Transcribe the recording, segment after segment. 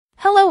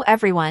Hello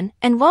everyone,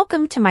 and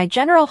welcome to my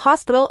General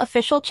Hospital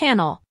official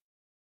channel.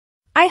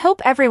 I hope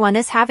everyone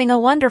is having a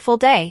wonderful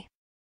day.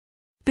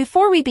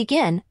 Before we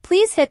begin,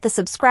 please hit the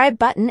subscribe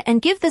button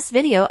and give this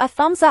video a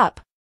thumbs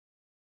up.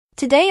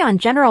 Today on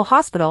General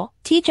Hospital,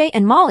 TJ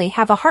and Molly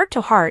have a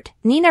heart-to-heart,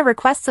 Nina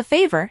requests a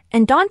favor,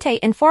 and Dante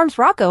informs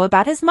Rocco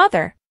about his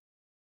mother.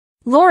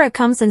 Laura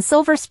comes in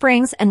Silver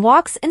Springs and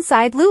walks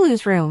inside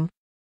Lulu's room.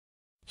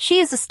 She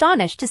is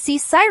astonished to see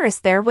Cyrus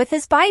there with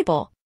his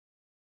Bible.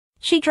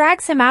 She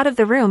drags him out of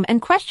the room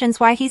and questions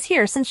why he's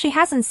here since she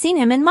hasn't seen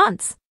him in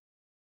months.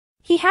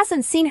 He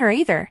hasn't seen her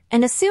either,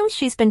 and assumes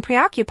she's been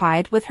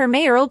preoccupied with her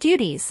mayoral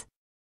duties.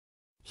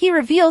 He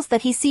reveals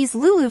that he sees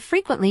Lulu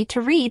frequently to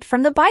read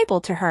from the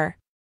Bible to her.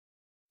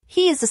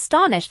 He is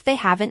astonished they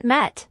haven't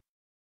met.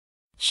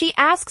 She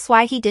asks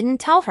why he didn't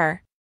tell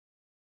her.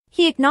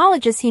 He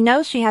acknowledges he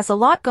knows she has a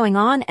lot going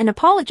on and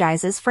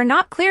apologizes for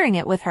not clearing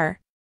it with her.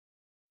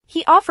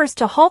 He offers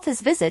to halt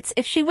his visits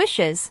if she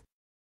wishes.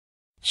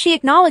 She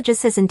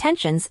acknowledges his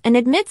intentions and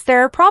admits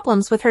there are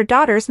problems with her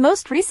daughter's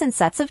most recent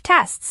sets of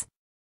tests.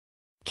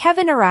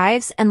 Kevin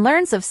arrives and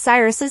learns of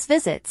Cyrus's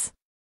visits.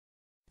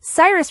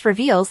 Cyrus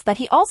reveals that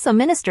he also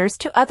ministers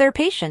to other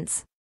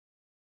patients.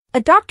 A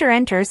doctor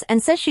enters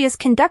and says she is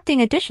conducting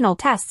additional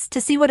tests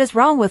to see what is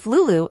wrong with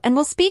Lulu and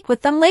will speak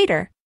with them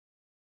later.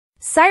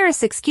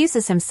 Cyrus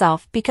excuses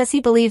himself because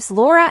he believes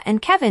Laura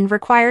and Kevin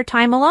require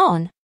time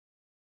alone.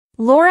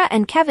 Laura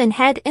and Kevin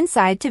head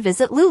inside to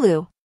visit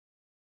Lulu.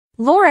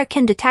 Laura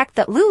can detect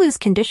that Lulu's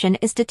condition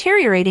is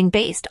deteriorating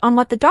based on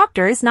what the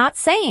doctor is not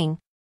saying.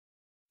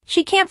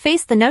 She can't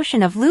face the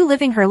notion of Lou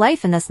living her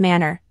life in this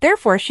manner,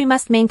 therefore she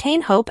must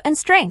maintain hope and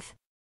strength.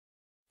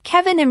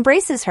 Kevin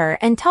embraces her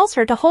and tells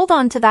her to hold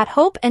on to that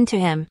hope and to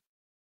him.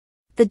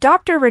 The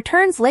doctor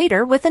returns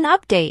later with an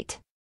update.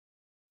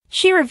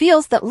 She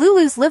reveals that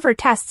Lulu's liver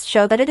tests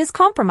show that it is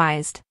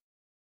compromised.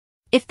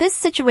 If this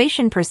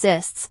situation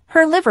persists,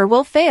 her liver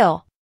will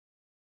fail.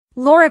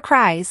 Laura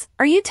cries,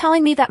 "Are you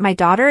telling me that my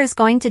daughter is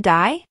going to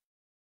die?"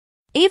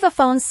 Ava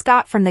phones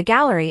Scott from the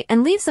gallery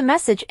and leaves a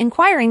message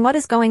inquiring what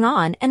is going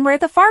on and where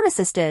the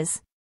pharmacist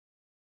is.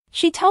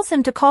 She tells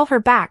him to call her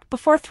back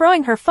before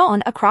throwing her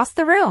phone across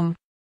the room.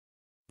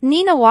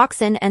 Nina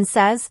walks in and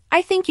says,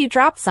 "I think you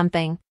dropped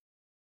something."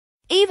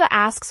 Ava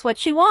asks what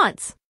she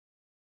wants.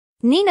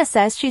 Nina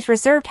says she's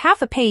reserved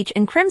half a page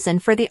in crimson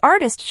for the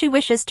artist she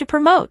wishes to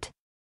promote.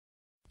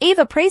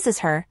 Ava praises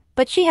her,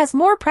 but she has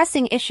more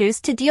pressing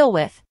issues to deal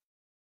with.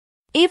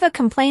 Ava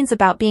complains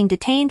about being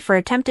detained for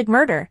attempted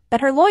murder, that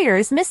her lawyer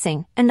is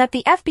missing, and that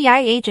the FBI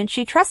agent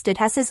she trusted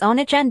has his own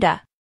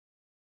agenda.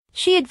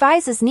 She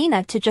advises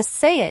Nina to just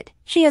say it,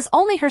 she has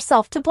only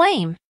herself to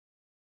blame.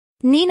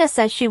 Nina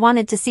says she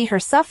wanted to see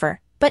her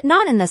suffer, but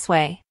not in this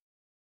way.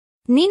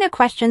 Nina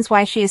questions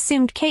why she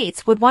assumed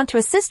Kate's would want to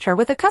assist her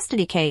with a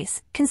custody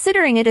case,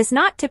 considering it is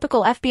not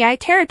typical FBI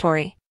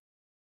territory.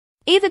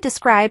 Ava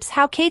describes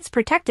how Kate's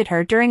protected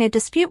her during a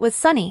dispute with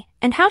Sunny,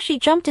 and how she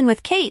jumped in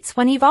with Kate's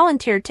when he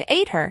volunteered to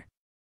aid her.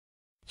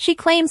 She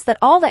claims that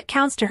all that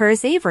counts to her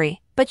is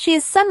Avery, but she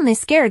is suddenly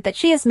scared that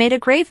she has made a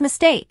grave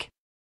mistake.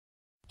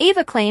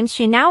 Ava claims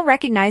she now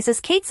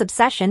recognizes Kate's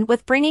obsession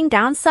with bringing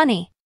down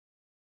Sunny.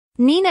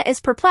 Nina is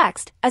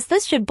perplexed, as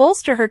this should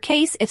bolster her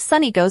case if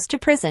Sunny goes to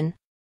prison.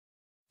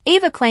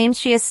 Ava claims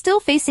she is still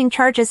facing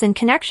charges in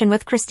connection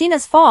with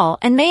Christina's fall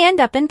and may end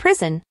up in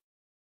prison.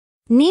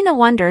 Nina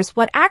wonders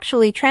what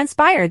actually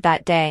transpired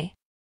that day.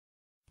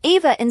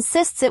 Ava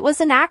insists it was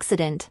an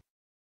accident.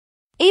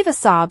 Ava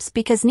sobs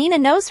because Nina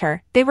knows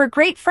her, they were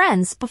great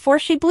friends before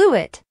she blew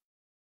it.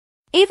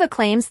 Ava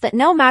claims that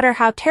no matter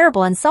how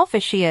terrible and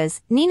selfish she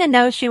is, Nina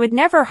knows she would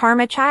never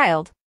harm a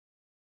child.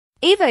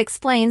 Ava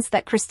explains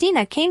that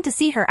Christina came to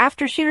see her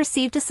after she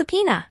received a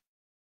subpoena.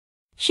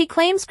 She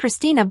claims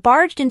Christina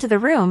barged into the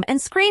room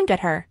and screamed at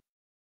her.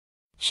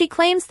 She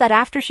claims that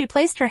after she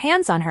placed her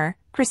hands on her,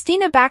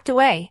 Christina backed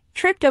away,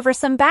 tripped over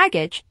some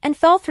baggage, and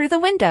fell through the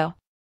window.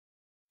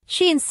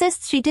 She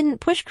insists she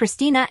didn't push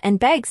Christina and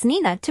begs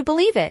Nina to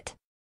believe it.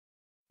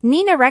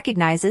 Nina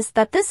recognizes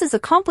that this is a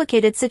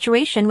complicated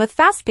situation with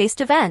fast-paced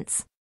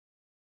events.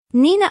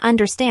 Nina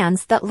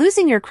understands that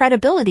losing your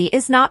credibility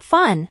is not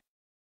fun.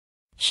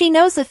 She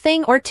knows a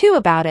thing or two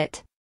about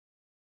it.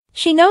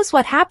 She knows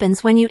what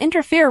happens when you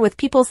interfere with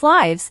people's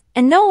lives,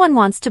 and no one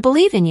wants to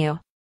believe in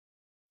you.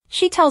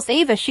 She tells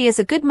Ava she is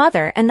a good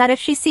mother and that if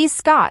she sees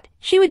Scott,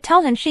 she would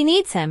tell him she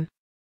needs him.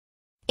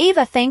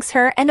 Ava thanks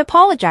her and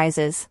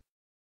apologizes.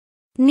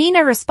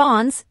 Nina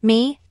responds,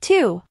 "Me,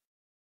 too."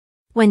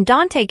 When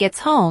Dante gets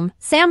home,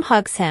 Sam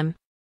hugs him.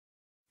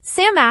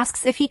 Sam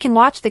asks if he can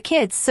watch the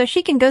kids so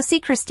she can go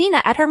see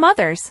Christina at her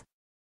mother's.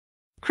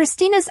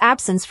 Christina's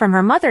absence from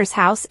her mother's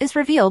house is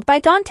revealed by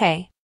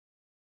Dante.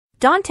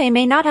 Dante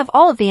may not have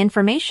all of the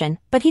information,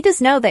 but he does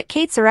know that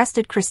Kate's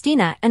arrested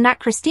Christina and that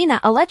Christina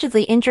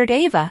allegedly injured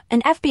Ava,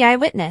 an FBI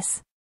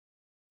witness.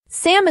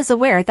 Sam is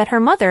aware that her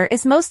mother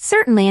is most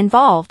certainly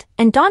involved,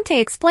 and Dante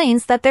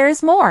explains that there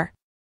is more.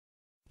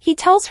 He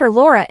tells her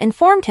Laura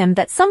informed him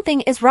that something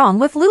is wrong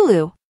with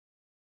Lulu.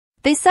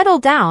 They settle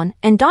down,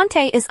 and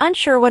Dante is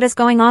unsure what is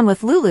going on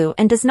with Lulu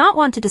and does not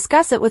want to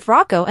discuss it with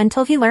Rocco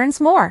until he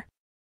learns more.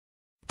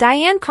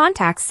 Diane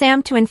contacts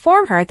Sam to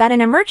inform her that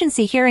an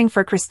emergency hearing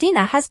for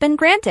Christina has been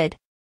granted.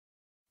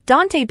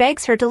 Dante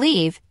begs her to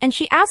leave, and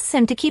she asks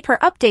him to keep her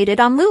updated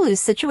on Lulu's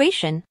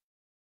situation.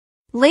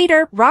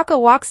 Later, Rocco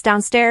walks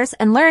downstairs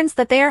and learns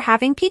that they are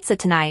having pizza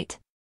tonight.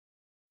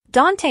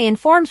 Dante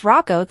informs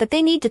Rocco that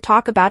they need to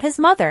talk about his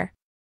mother.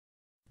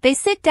 They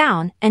sit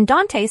down, and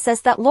Dante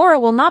says that Laura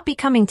will not be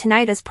coming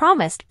tonight as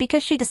promised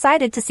because she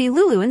decided to see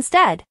Lulu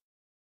instead.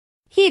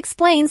 He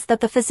explains that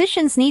the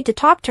physicians need to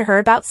talk to her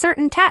about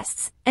certain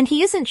tests, and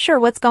he isn't sure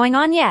what's going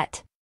on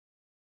yet.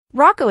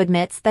 Rocco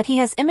admits that he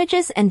has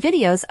images and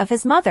videos of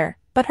his mother,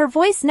 but her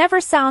voice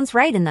never sounds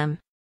right in them.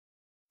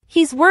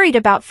 He's worried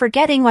about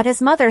forgetting what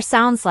his mother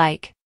sounds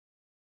like.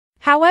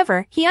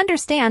 However, he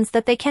understands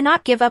that they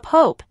cannot give up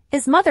hope.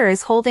 His mother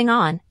is holding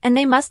on, and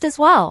they must as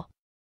well.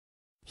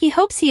 He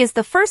hopes he is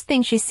the first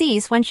thing she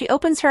sees when she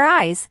opens her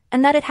eyes,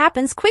 and that it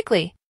happens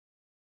quickly.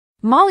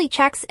 Molly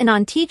checks in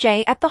on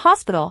TJ at the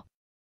hospital.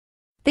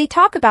 They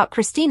talk about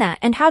Christina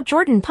and how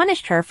Jordan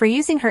punished her for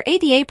using her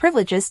ADA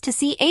privileges to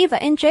see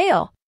Ava in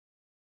jail.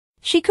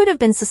 She could have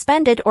been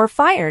suspended or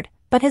fired,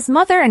 but his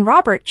mother and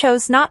Robert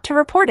chose not to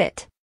report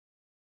it.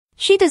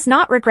 She does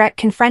not regret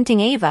confronting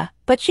Ava,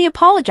 but she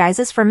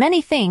apologizes for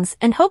many things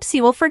and hopes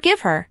he will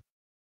forgive her.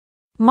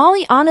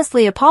 Molly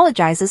honestly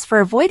apologizes for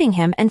avoiding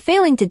him and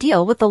failing to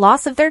deal with the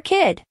loss of their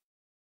kid.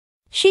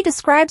 She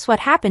describes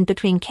what happened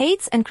between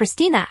Kate's and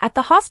Christina at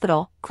the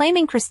hospital,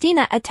 claiming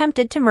Christina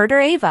attempted to murder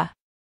Ava.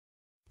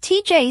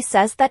 TJ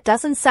says that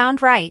doesn't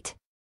sound right.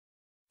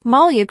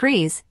 Molly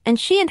agrees, and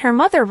she and her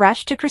mother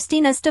rush to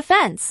Christina's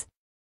defense.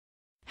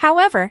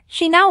 However,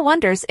 she now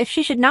wonders if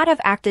she should not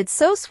have acted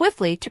so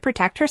swiftly to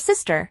protect her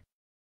sister.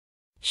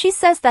 She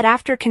says that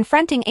after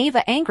confronting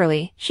Ava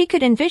angrily, she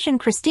could envision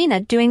Christina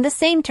doing the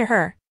same to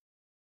her.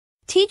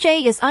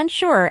 TJ is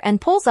unsure and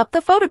pulls up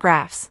the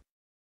photographs.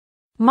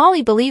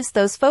 Molly believes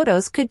those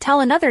photos could tell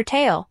another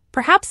tale,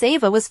 perhaps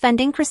Ava was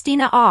fending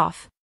Christina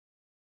off.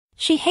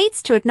 She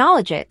hates to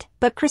acknowledge it,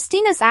 but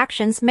Christina's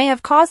actions may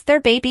have caused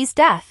their baby's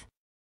death.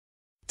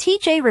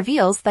 TJ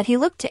reveals that he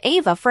looked to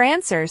Ava for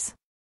answers.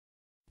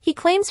 He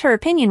claims her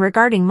opinion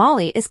regarding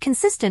Molly is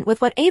consistent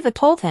with what Ava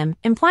told him,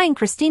 implying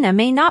Christina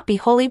may not be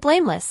wholly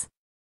blameless.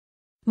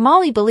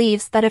 Molly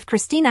believes that if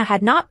Christina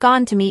had not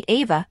gone to meet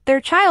Ava, their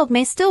child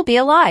may still be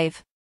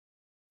alive.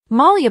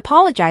 Molly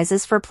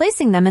apologizes for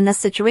placing them in this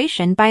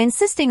situation by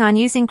insisting on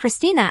using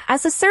Christina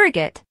as a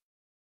surrogate.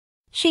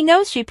 She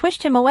knows she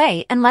pushed him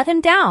away and let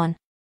him down.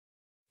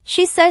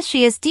 She says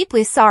she is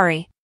deeply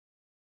sorry.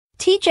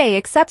 TJ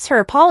accepts her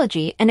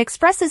apology and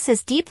expresses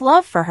his deep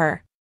love for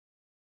her.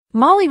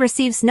 Molly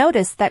receives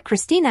notice that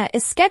Christina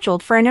is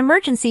scheduled for an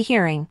emergency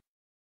hearing.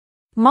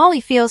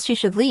 Molly feels she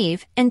should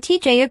leave, and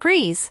TJ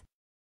agrees.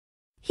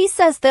 He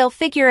says they'll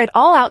figure it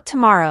all out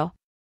tomorrow.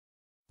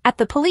 At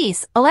the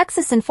police,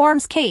 Alexis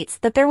informs Kate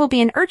that there will be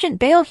an urgent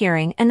bail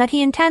hearing and that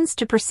he intends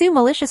to pursue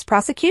malicious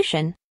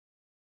prosecution.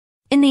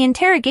 In the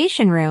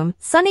interrogation room,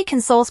 Sunny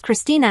consoles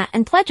Christina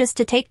and pledges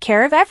to take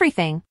care of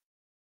everything.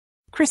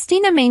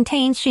 Christina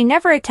maintains she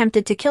never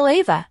attempted to kill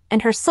Ava,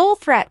 and her sole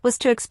threat was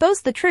to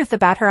expose the truth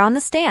about her on the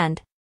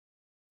stand.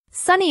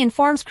 Sunny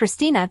informs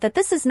Christina that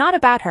this is not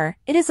about her,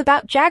 it is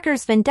about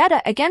Jagger's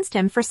vendetta against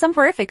him for some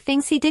horrific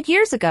things he did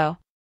years ago.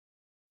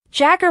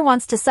 Jagger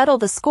wants to settle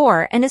the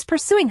score and is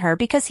pursuing her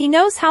because he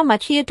knows how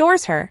much he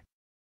adores her.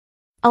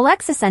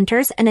 Alexis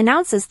enters and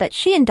announces that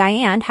she and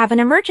Diane have an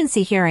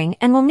emergency hearing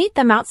and will meet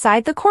them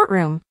outside the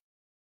courtroom.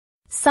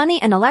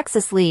 Sunny and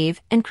Alexis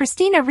leave, and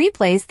Christina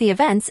replays the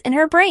events in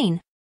her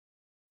brain.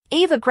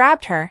 Ava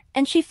grabbed her,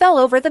 and she fell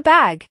over the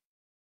bag.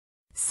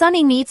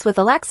 Sunny meets with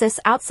Alexis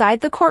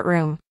outside the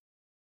courtroom.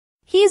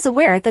 He is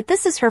aware that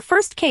this is her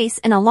first case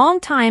in a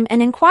long time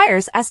and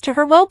inquires as to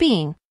her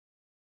well-being.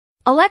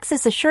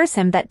 Alexis assures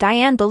him that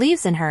Diane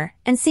believes in her,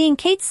 and seeing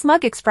Kate's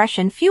smug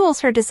expression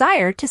fuels her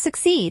desire to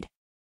succeed.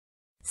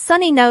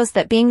 Sunny knows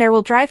that being there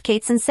will drive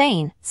Kate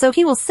insane, so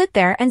he will sit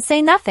there and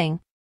say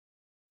nothing.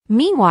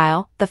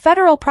 Meanwhile, the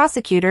federal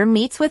prosecutor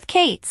meets with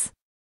Kate.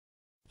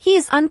 He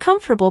is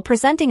uncomfortable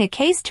presenting a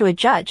case to a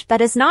judge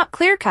that is not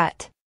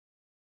clear-cut.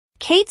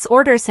 Kate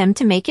orders him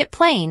to make it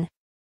plain.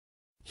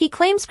 He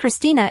claims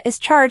Christina is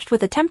charged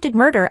with attempted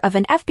murder of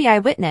an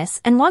FBI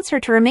witness and wants her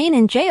to remain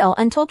in jail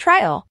until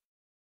trial.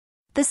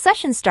 The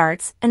session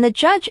starts, and the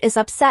judge is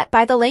upset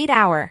by the late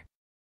hour.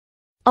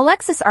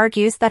 Alexis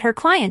argues that her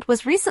client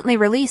was recently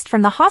released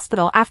from the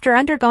hospital after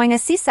undergoing a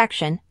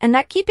C-section and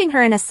that keeping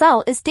her in a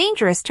cell is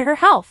dangerous to her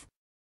health.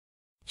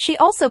 She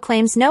also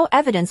claims no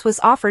evidence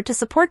was offered to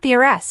support the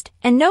arrest,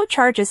 and no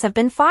charges have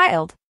been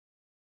filed.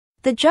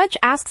 The judge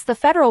asks the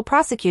federal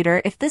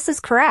prosecutor if this is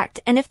correct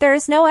and if there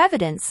is no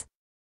evidence.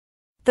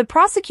 The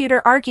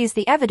prosecutor argues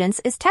the evidence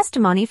is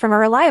testimony from a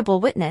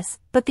reliable witness,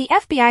 but the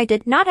FBI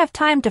did not have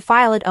time to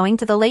file it owing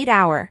to the late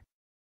hour.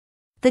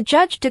 The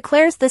judge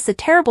declares this a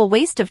terrible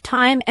waste of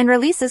time and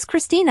releases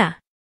Christina.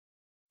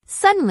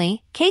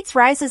 Suddenly, Kate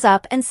rises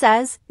up and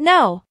says,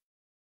 "No.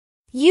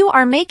 You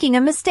are making a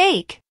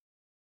mistake.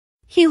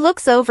 He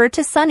looks over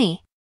to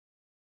Sunny.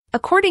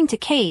 According to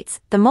Kate's,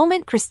 the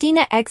moment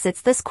Christina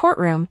exits this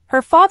courtroom,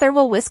 her father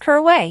will whisk her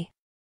away.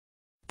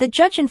 The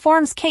judge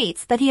informs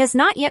Kate's that he has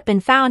not yet been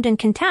found in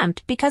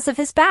contempt because of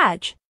his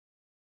badge.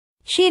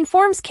 She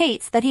informs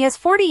Kate's that he has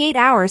 48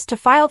 hours to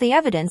file the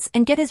evidence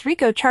and get his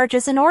RICO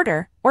charges in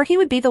order, or he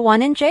would be the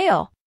one in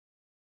jail.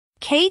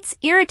 Kate's,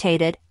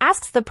 irritated,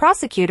 asks the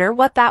prosecutor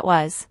what that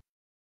was.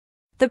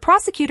 The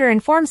prosecutor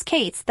informs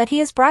Kate's that he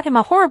has brought him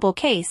a horrible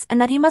case and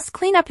that he must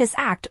clean up his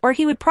act or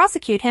he would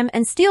prosecute him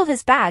and steal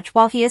his badge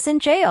while he is in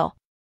jail.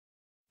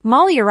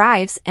 Molly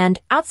arrives and,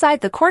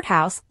 outside the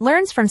courthouse,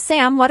 learns from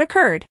Sam what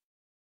occurred.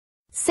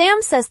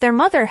 Sam says their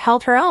mother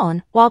held her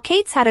own, while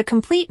Kate's had a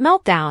complete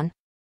meltdown.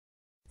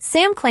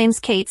 Sam claims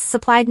Kate's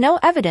supplied no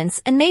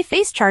evidence and may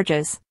face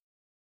charges.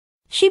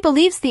 She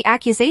believes the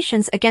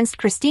accusations against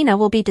Christina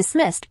will be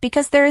dismissed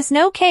because there is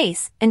no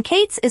case, and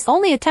Kate's is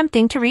only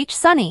attempting to reach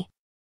Sunny.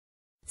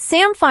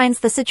 Sam finds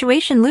the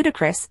situation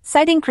ludicrous,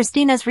 citing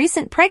Christina's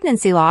recent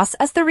pregnancy loss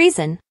as the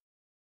reason.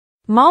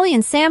 Molly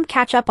and Sam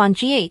catch up on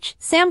GH.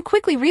 Sam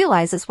quickly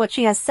realizes what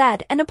she has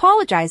said and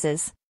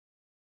apologizes.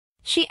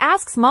 She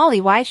asks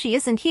Molly why she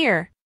isn't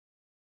here.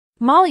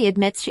 Molly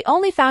admits she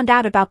only found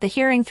out about the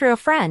hearing through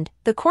a friend.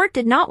 The court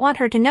did not want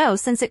her to know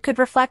since it could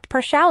reflect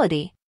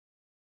partiality.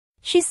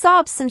 She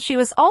sobs since she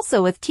was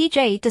also with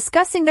TJ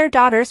discussing their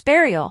daughter's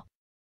burial.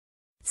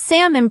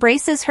 Sam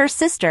embraces her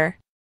sister.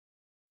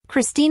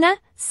 Christina,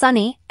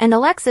 Sunny, and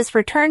Alexis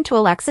return to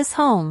Alexis'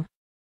 home.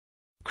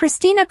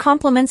 Christina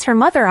compliments her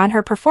mother on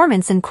her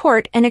performance in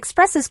court and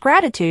expresses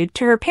gratitude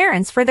to her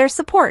parents for their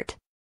support.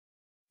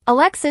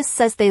 Alexis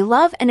says they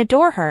love and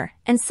adore her,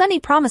 and Sunny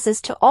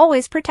promises to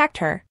always protect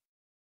her.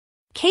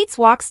 Kate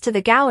walks to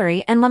the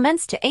gallery and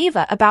laments to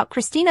Ava about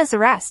Christina's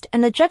arrest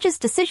and the judge's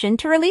decision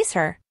to release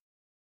her.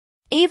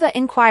 Ava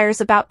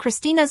inquires about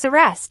Christina's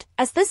arrest,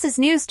 as this is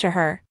news to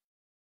her.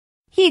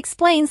 He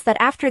explains that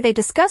after they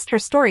discussed her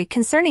story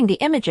concerning the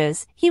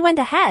images, he went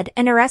ahead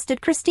and arrested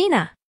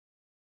Christina.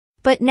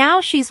 But now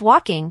she's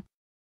walking.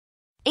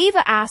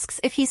 Ava asks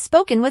if he's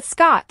spoken with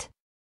Scott.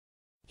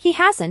 He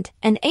hasn't,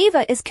 and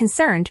Ava is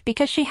concerned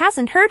because she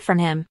hasn't heard from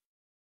him.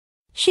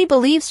 She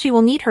believes she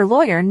will need her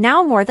lawyer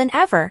now more than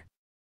ever.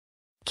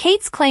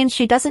 Kate claims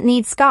she doesn't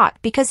need Scott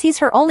because he's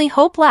her only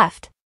hope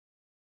left.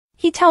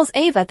 He tells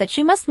Ava that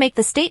she must make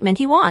the statement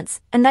he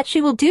wants, and that she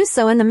will do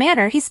so in the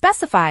manner he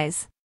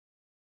specifies.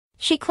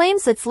 She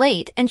claims it's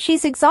late and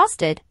she's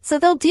exhausted, so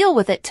they'll deal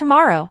with it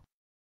tomorrow.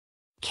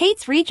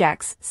 Kate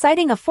rejects,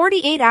 citing a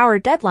 48-hour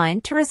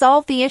deadline to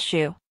resolve the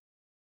issue.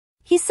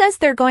 He says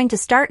they're going to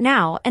start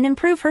now and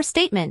improve her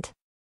statement.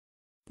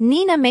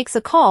 Nina makes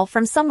a call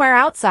from somewhere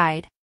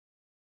outside.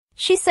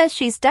 She says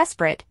she's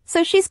desperate,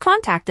 so she's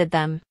contacted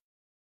them.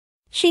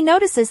 She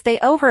notices they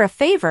owe her a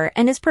favor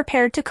and is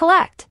prepared to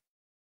collect.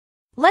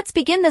 Let's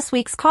begin this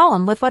week's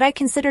column with what I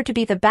consider to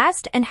be the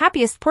best and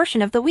happiest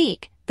portion of the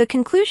week, the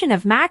conclusion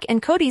of Mac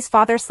and Cody's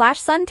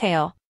father/son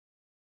tale.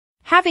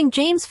 Having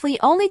James flee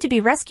only to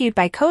be rescued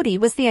by Cody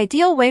was the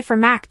ideal way for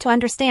Mac to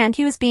understand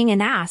he was being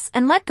an ass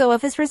and let go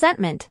of his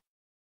resentment.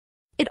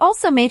 It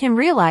also made him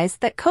realize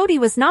that Cody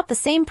was not the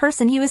same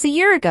person he was a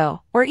year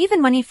ago, or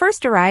even when he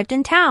first arrived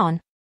in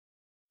town.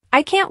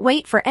 I can't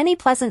wait for any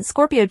pleasant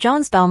Scorpio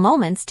Jones-Bell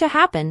moments to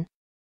happen.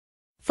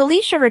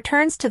 Felicia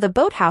returns to the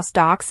boathouse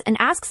docks and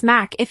asks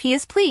Mac if he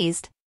is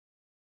pleased.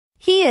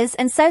 He is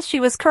and says she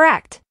was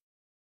correct.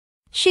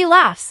 She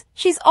laughs,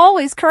 she's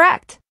always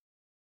correct.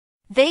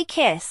 They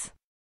kiss.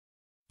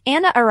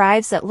 Anna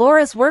arrives at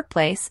Laura's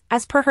workplace,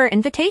 as per her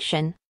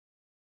invitation.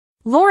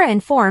 Laura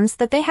informs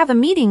that they have a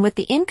meeting with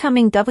the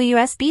incoming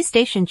WSB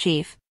station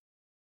chief.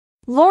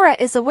 Laura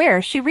is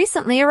aware she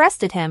recently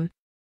arrested him.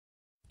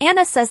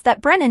 Anna says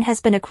that Brennan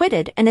has been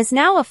acquitted and is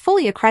now a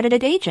fully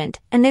accredited agent,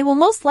 and they will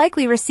most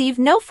likely receive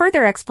no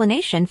further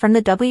explanation from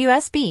the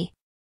WSB.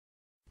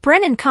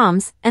 Brennan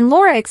comes, and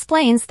Laura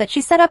explains that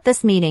she set up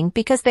this meeting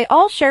because they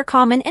all share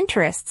common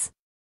interests.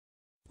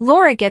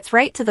 Laura gets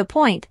right to the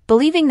point,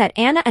 believing that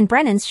Anna and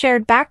Brennan's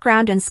shared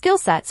background and skill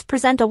sets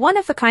present a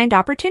one-of-a-kind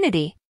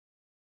opportunity.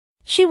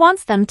 She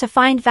wants them to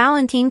find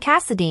Valentine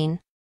Cassadine.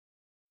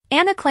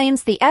 Anna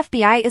claims the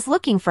FBI is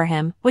looking for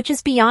him, which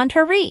is beyond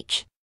her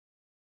reach.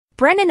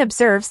 Brennan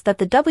observes that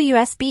the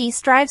WSB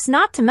strives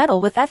not to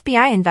meddle with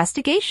FBI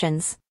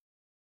investigations.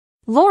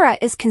 Laura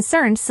is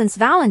concerned since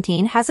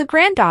Valentine has a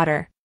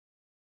granddaughter.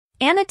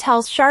 Anna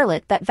tells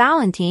Charlotte that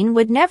Valentine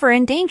would never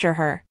endanger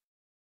her.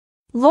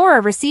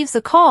 Laura receives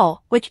a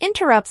call, which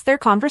interrupts their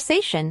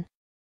conversation.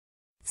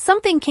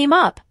 Something came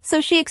up,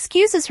 so she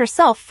excuses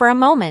herself for a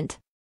moment.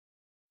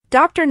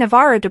 Dr.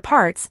 Navarro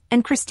departs,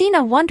 and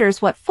Christina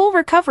wonders what full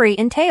recovery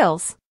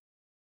entails.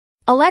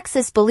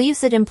 Alexis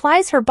believes it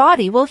implies her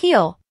body will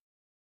heal.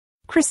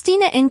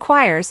 Christina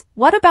inquires,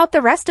 "What about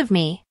the rest of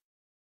me?"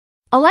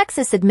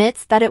 Alexis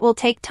admits that it will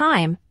take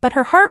time, but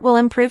her heart will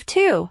improve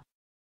too.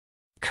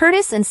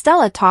 Curtis and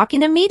Stella talk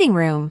in a meeting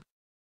room.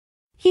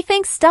 He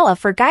thanks Stella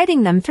for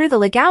guiding them through the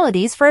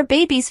legalities for a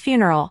baby's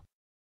funeral.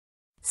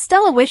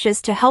 Stella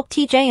wishes to help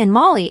TJ and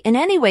Molly in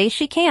any way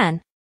she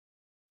can.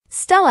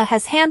 Stella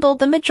has handled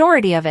the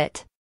majority of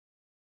it.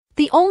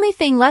 The only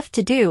thing left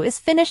to do is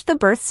finish the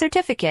birth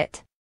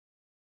certificate.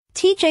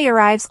 TJ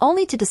arrives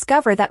only to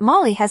discover that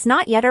Molly has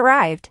not yet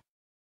arrived.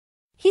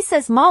 He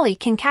says Molly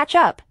can catch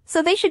up,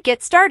 so they should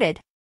get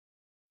started.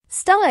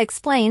 Stella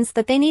explains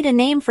that they need a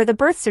name for the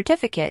birth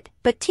certificate,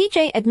 but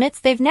TJ admits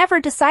they've never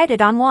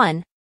decided on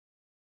one.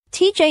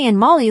 TJ and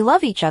Molly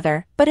love each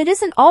other, but it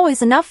isn't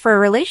always enough for a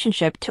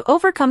relationship to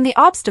overcome the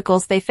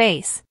obstacles they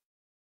face.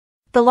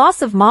 The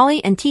loss of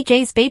Molly and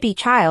TJ's baby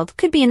child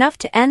could be enough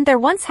to end their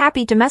once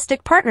happy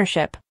domestic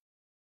partnership.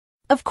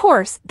 Of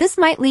course, this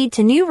might lead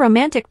to new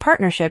romantic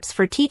partnerships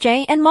for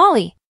TJ and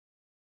Molly.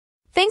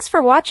 Thanks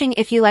for watching.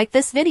 If you like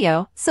this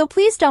video, so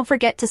please don't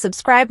forget to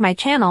subscribe my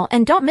channel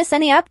and don't miss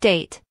any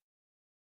update.